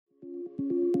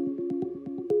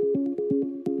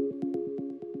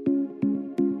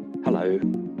Hello,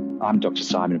 I'm Dr.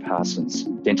 Simon Parsons,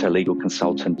 Dental Legal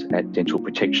Consultant at Dental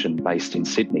Protection based in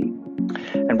Sydney.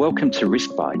 And welcome to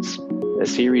Risk Bites, a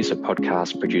series of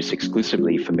podcasts produced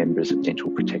exclusively for members of Dental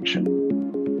Protection.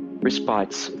 Risk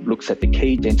Bites looks at the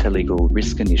key dental legal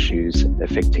risks and issues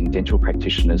affecting dental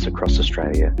practitioners across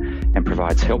Australia and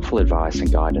provides helpful advice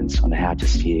and guidance on how to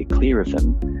steer clear of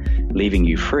them, leaving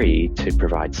you free to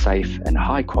provide safe and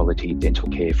high-quality dental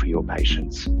care for your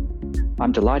patients.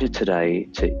 I'm delighted today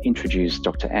to introduce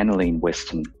Dr. Annalene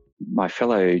Weston, my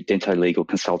fellow dental legal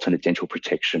consultant at Dental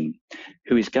Protection,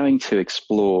 who is going to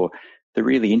explore the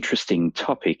really interesting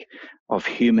topic of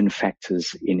human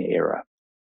factors in error.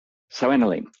 So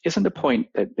Annalene, isn't the point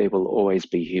that there will always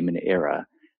be human error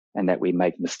and that we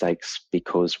make mistakes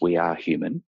because we are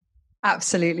human?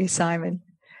 Absolutely, Simon.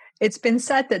 It's been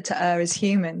said that to err is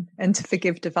human and to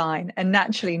forgive divine, and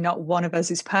naturally not one of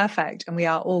us is perfect and we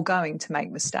are all going to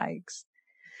make mistakes.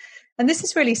 And this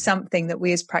is really something that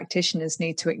we as practitioners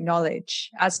need to acknowledge,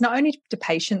 as not only do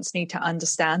patients need to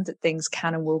understand that things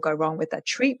can and will go wrong with their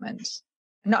treatment,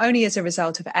 not only as a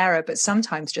result of error, but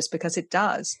sometimes just because it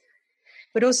does,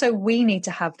 but also we need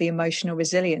to have the emotional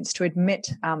resilience to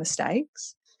admit our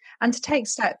mistakes and to take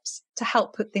steps to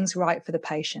help put things right for the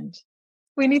patient.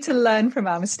 We need to learn from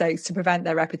our mistakes to prevent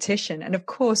their repetition. And of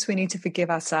course, we need to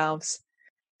forgive ourselves.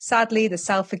 Sadly, the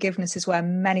self-forgiveness is where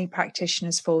many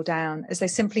practitioners fall down, as they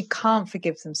simply can't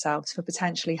forgive themselves for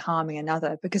potentially harming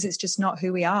another because it's just not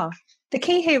who we are. The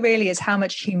key here really is how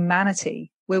much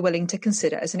humanity we're willing to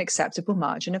consider as an acceptable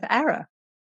margin of error.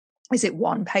 Is it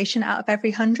one patient out of every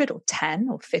 100 or 10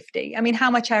 or 50? I mean, how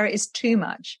much error is too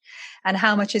much? And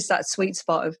how much is that sweet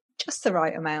spot of just the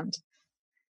right amount?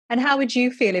 And how would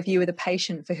you feel if you were the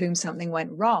patient for whom something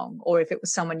went wrong, or if it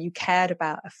was someone you cared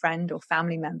about, a friend or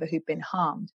family member who'd been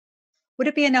harmed? Would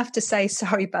it be enough to say,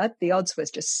 sorry, bud, the odds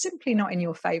was just simply not in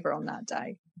your favor on that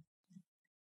day?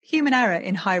 Human error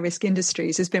in high-risk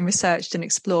industries has been researched and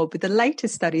explored, with the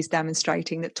latest studies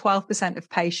demonstrating that 12% of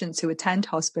patients who attend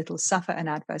hospitals suffer an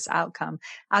adverse outcome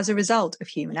as a result of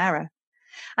human error,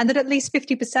 and that at least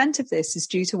 50% of this is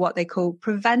due to what they call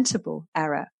preventable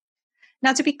error.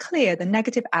 Now, to be clear, the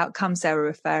negative outcomes they were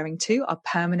referring to are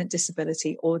permanent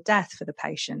disability or death for the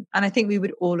patient, and I think we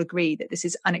would all agree that this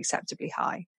is unacceptably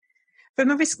high.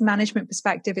 From a risk management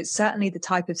perspective, it's certainly the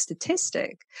type of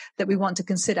statistic that we want to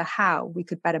consider how we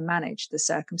could better manage the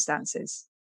circumstances,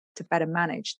 to better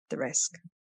manage the risk.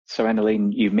 So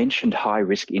Annalene, you mentioned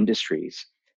high-risk industries.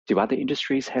 Do other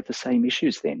industries have the same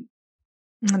issues then?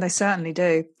 They certainly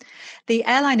do. The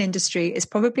airline industry is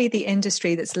probably the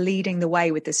industry that's leading the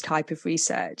way with this type of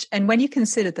research. And when you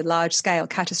consider the large-scale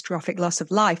catastrophic loss of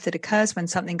life that occurs when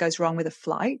something goes wrong with a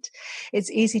flight,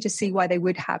 it's easy to see why they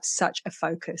would have such a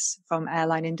focus from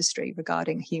airline industry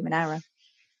regarding human error.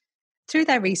 Through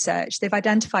their research, they've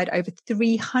identified over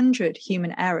 300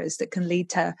 human errors that can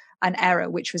lead to an error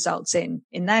which results in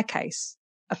their case,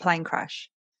 a plane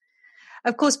crash.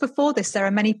 Of course, before this, there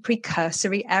are many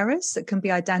precursory errors that can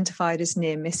be identified as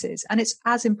near misses. And it's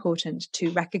as important to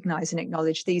recognize and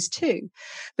acknowledge these too,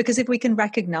 because if we can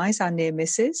recognize our near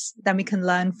misses, then we can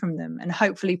learn from them and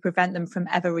hopefully prevent them from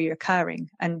ever reoccurring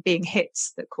and being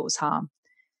hits that cause harm.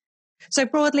 So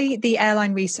broadly, the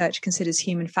airline research considers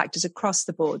human factors across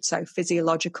the board. So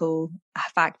physiological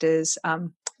factors,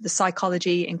 the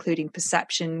psychology, including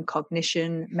perception,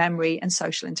 cognition, memory, and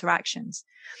social interactions.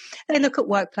 They look at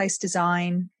workplace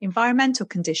design, environmental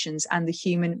conditions, and the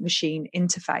human-machine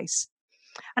interface.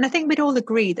 And I think we'd all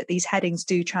agree that these headings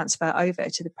do transfer over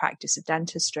to the practice of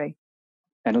dentistry.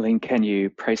 Annalene, can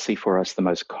you précis for us the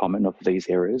most common of these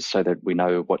errors so that we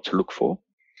know what to look for?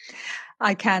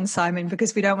 I can, Simon,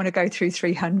 because we don't want to go through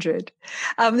 300.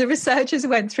 The researchers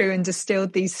went through and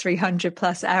distilled these 300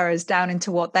 plus errors down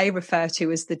into what they refer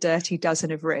to as the dirty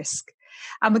dozen of risk.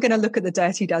 And we're going to look at the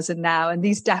dirty dozen now, and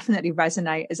these definitely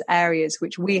resonate as areas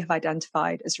which we have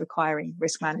identified as requiring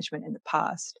risk management in the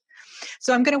past.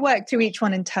 So I'm going to work through each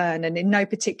one in turn and in no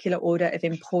particular order of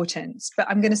importance, but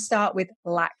I'm going to start with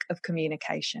lack of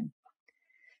communication.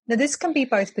 Now, this can be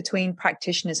both between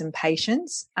practitioners and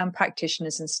patients and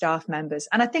practitioners and staff members.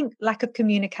 And I think lack of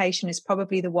communication is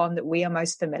probably the one that we are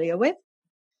most familiar with.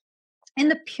 In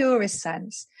the purest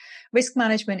sense, risk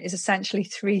management is essentially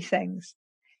three things.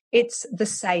 It's the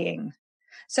saying.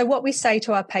 So what we say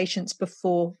to our patients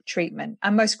before treatment,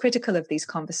 and most critical of these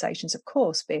conversations, of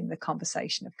course, being the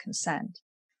conversation of consent.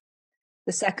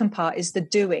 The second part is the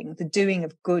doing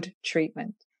of good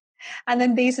treatment. And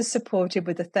then these are supported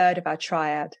with the third of our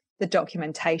triad, the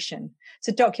documentation.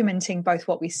 So documenting both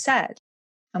what we said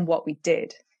and what we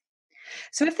did.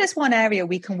 So if there's one area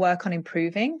we can work on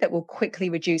improving that will quickly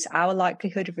reduce our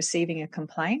likelihood of receiving a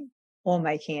complaint, or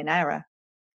making an error.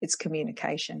 It's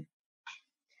communication.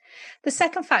 The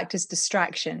second factor is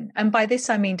distraction. And by this,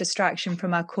 I mean distraction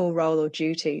from our core role or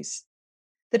duties.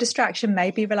 The distraction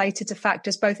may be related to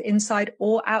factors both inside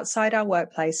or outside our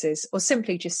workplaces, or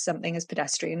simply just something as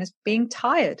pedestrian as being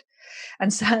tired.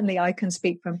 And certainly I can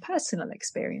speak from personal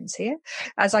experience here,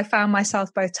 as I found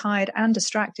myself both tired and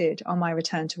distracted on my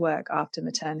return to work after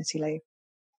maternity leave.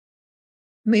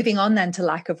 Moving on then to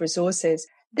lack of resources.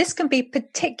 This can be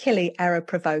particularly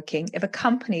error-provoking if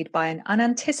accompanied by an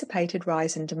unanticipated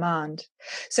rise in demand.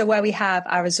 So where we have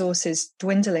our resources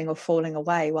dwindling or falling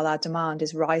away while our demand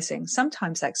is rising,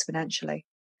 sometimes exponentially.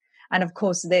 And of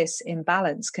course, this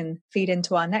imbalance can feed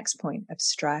into our next point of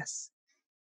stress.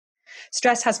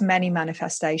 Stress has many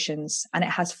manifestations and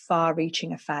it has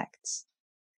far-reaching effects.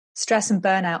 Stress and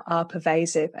burnout are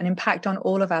pervasive and impact on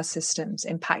all of our systems,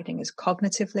 impacting us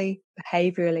cognitively,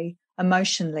 behaviorally,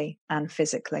 emotionally, and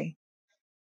physically.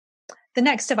 The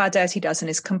next of our dirty dozen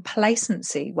is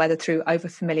complacency, whether through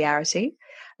overfamiliarity,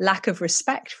 lack of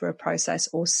respect for a process,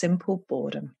 or simple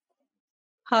boredom.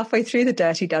 Halfway through the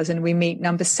dirty dozen, we meet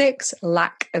number 6,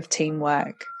 lack of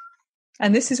teamwork.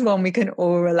 And this is one we can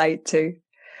all relate to.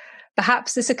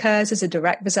 Perhaps this occurs as a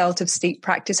direct result of steep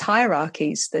practice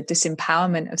hierarchies, the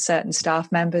disempowerment of certain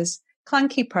staff members,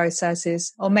 clunky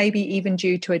processes, or maybe even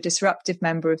due to a disruptive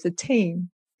member of the team.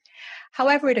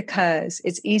 However it occurs,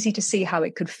 it's easy to see how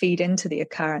it could feed into the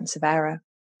occurrence of error.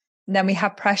 And then we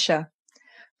have pressure.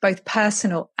 Both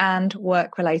personal and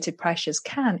work-related pressures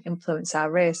can influence our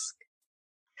risk.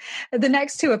 The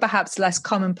next two are perhaps less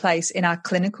commonplace in our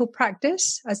clinical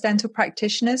practice as dental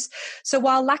practitioners. So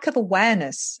while lack of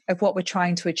awareness of what we're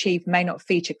trying to achieve may not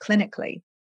feature clinically,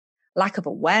 lack of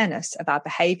awareness of our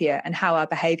behavior and how our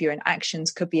behavior and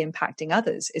actions could be impacting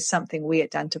others is something we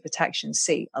at Dental Protection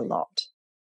see a lot.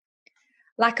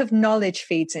 Lack of knowledge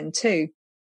feeds in too.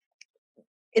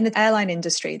 In the airline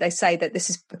industry, they say that this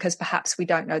is because perhaps we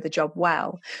don't know the job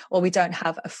well, or we don't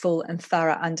have a full and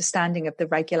thorough understanding of the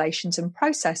regulations and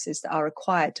processes that are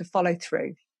required to follow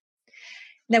through.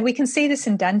 Now, we can see this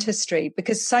in dentistry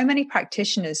because so many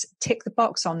practitioners tick the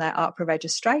box on their AHPRA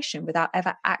registration without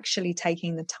ever actually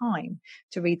taking the time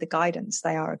to read the guidance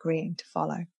they are agreeing to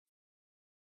follow.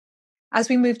 As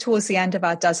we move towards the end of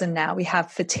our dozen now, we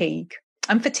have fatigue.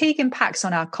 And fatigue impacts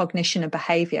on our cognition and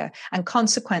behavior and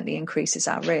consequently increases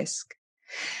our risk.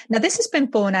 Now, this has been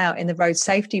borne out in the road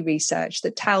safety research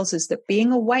that tells us that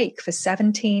being awake for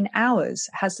 17 hours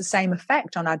has the same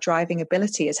effect on our driving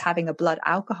ability as having a blood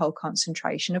alcohol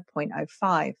concentration of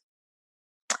 0.05.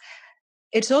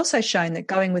 It's also shown that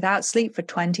going without sleep for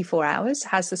 24 hours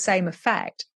has the same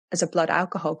effect as a blood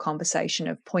alcohol conversation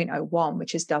of 0.01,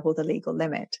 which is double the legal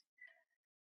limit.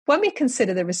 When we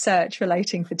consider the research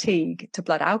relating fatigue to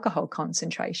blood alcohol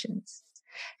concentrations,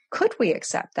 could we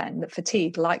accept then that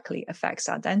fatigue likely affects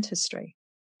our dentistry?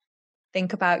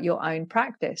 Think about your own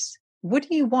practice. Would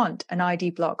you want an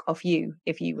ID block off you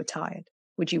if you were tired?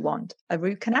 Would you want a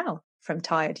root canal from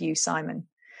tired you, Simon?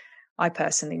 I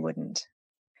personally wouldn't.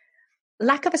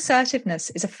 Lack of assertiveness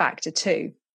is a factor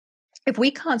too. If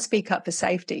we can't speak up for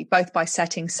safety, both by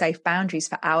setting safe boundaries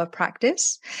for our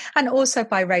practice and also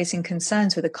by raising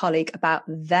concerns with a colleague about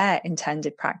their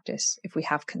intended practice, if we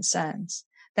have concerns,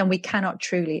 then we cannot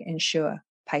truly ensure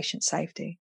patient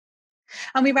safety.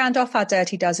 And we round off our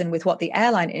dirty dozen with what the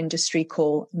airline industry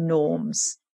call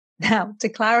norms. Now, to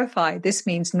clarify, this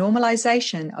means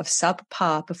normalization of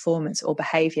subpar performance or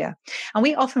behavior. And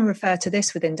we often refer to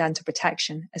this within dental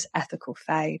protection as ethical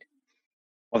fade.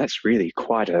 Well, that's really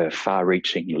quite a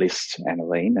far-reaching list,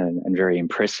 Annalene, and very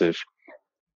impressive.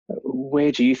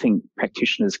 Where do you think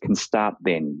practitioners can start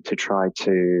then to try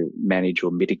to manage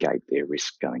or mitigate their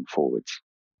risk going forwards?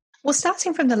 Well,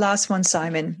 starting from the last one,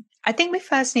 Simon, I think we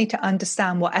first need to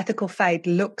understand what ethical fade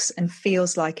looks and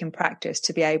feels like in practice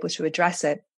to be able to address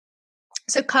it.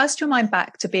 So cast your mind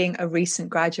back to being a recent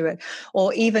graduate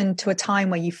or even to a time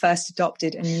where you first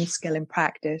adopted a new skill in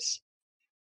practice.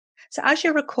 So as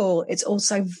you recall, it's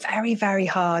also very, very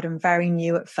hard and very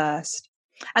new at first.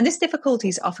 And this difficulty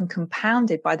is often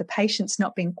compounded by the patients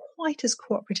not being quite as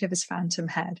cooperative as Phantom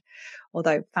Head,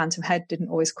 although Phantom Head didn't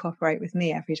always cooperate with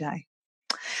me every day.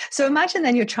 So imagine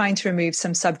then you're trying to remove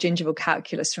some subgingival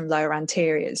calculus from lower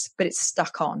anteriors, but it's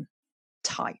stuck on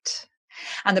tight.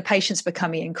 And the patient's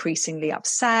becoming increasingly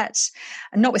upset,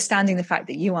 and notwithstanding the fact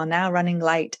that you are now running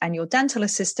late and your dental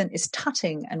assistant is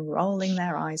tutting and rolling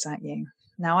their eyes at you.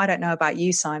 Now, I don't know about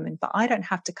you, Simon, but I don't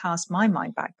have to cast my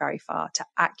mind back very far to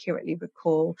accurately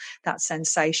recall that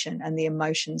sensation and the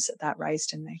emotions that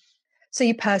raised in me. So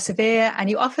you persevere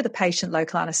and you offer the patient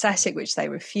local anesthetic, which they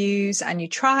refuse, and you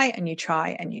try and you try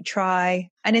and you try,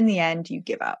 and in the end, you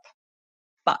give up.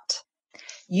 but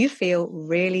you feel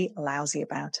really lousy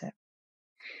about it.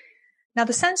 Now,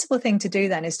 the sensible thing to do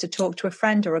then is to talk to a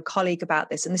friend or a colleague about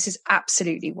this. And this is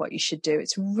absolutely what you should do.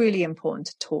 It's really important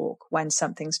to talk when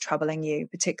something's troubling you,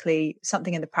 particularly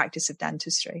something in the practice of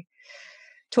dentistry.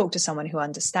 Talk to someone who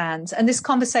understands. And this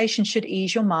conversation should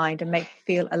ease your mind and make you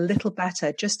feel a little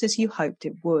better, just as you hoped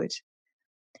it would.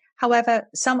 However,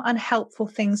 some unhelpful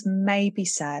things may be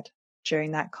said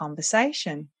during that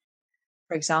conversation.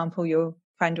 For example, your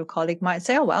friend or colleague might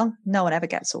say, oh, well, no one ever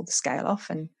gets all the scale off.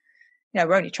 And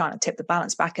we're only trying to tip the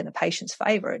balance back in the patient's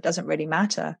favor. It doesn't really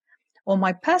matter. Or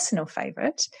my personal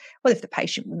favorite, well, if the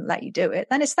patient wouldn't let you do it,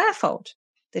 then it's their fault.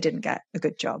 They didn't get a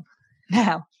good job.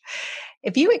 Now,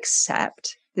 if you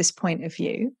accept this point of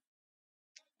view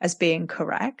as being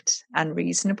correct and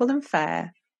reasonable and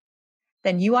fair,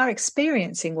 then you are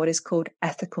experiencing what is called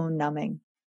ethical numbing.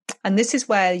 And this is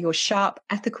where your sharp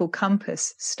ethical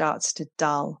compass starts to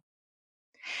dull.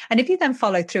 And if you then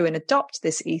follow through and adopt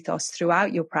this ethos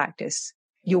throughout your practice,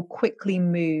 you'll quickly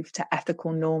move to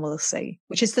ethical normalcy,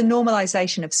 which is the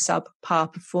normalization of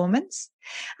subpar performance.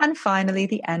 And finally,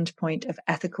 the end point of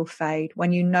ethical fade,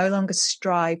 when you no longer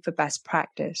strive for best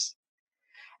practice.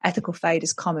 Ethical fade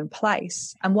is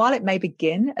commonplace. And while it may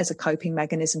begin as a coping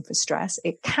mechanism for stress,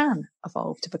 it can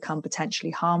evolve to become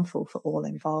potentially harmful for all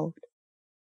involved.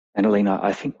 Annalena,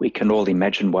 I think we can all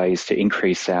imagine ways to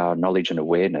increase our knowledge and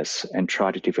awareness and try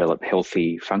to develop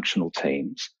healthy, functional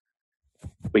teams.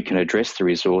 We can address the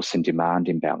resource and demand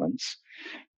imbalance.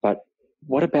 But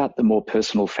what about the more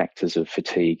personal factors of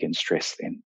fatigue and stress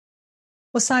then?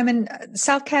 Well, Simon,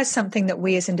 self-care is something that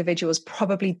we as individuals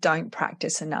probably don't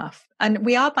practice enough. And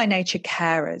we are by nature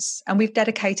carers, and we've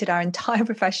dedicated our entire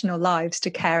professional lives to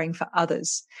caring for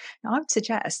others. Now, I would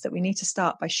suggest that we need to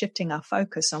start by shifting our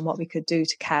focus on what we could do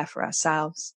to care for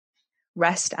ourselves.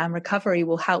 Rest and recovery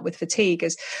will help with fatigue,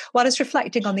 as well as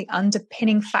reflecting on the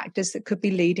underpinning factors that could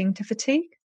be leading to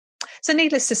fatigue. So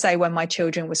needless to say, when my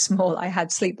children were small, I had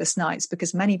sleepless nights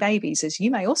because many babies, as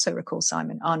you may also recall,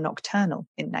 Simon, are nocturnal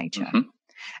in nature. Mm-hmm.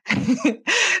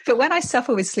 But when I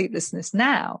suffer with sleeplessness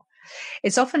now,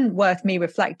 it's often worth me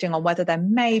reflecting on whether there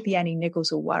may be any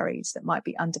niggles or worries that might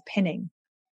be underpinning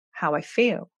how I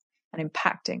feel and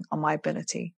impacting on my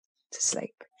ability to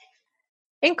sleep.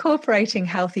 Incorporating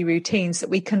healthy routines that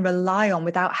we can rely on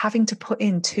without having to put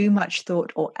in too much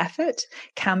thought or effort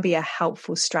can be a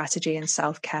helpful strategy in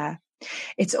self-care.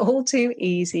 It's all too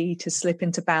easy to slip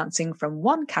into bouncing from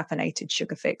one caffeinated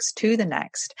sugar fix to the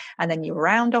next, and then you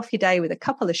round off your day with a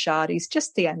couple of shardies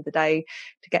just at the end of the day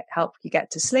to help you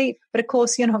get to sleep. But of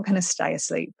course, you're not going to stay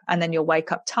asleep, and then you'll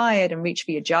wake up tired and reach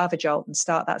for your Java Jolt and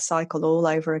start that cycle all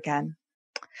over again.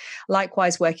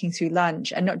 Likewise, working through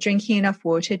lunch and not drinking enough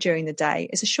water during the day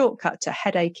is a shortcut to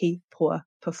headachy, poor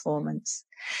performance.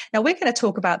 Now, we're going to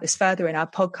talk about this further in our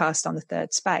podcast on the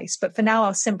third space, but for now,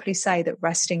 I'll simply say that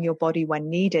resting your body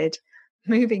when needed,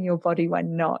 moving your body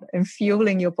when not, and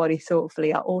fueling your body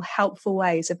thoughtfully are all helpful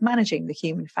ways of managing the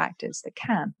human factors that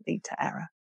can lead to error.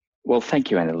 Well, thank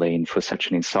you, Annalena, for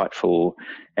such an insightful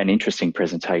and interesting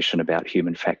presentation about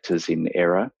human factors in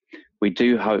error. We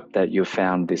do hope that you've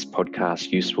found this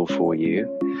podcast useful for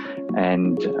you,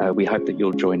 and we hope that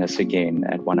you'll join us again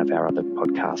at one of our other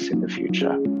podcasts in the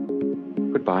future.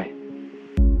 Goodbye.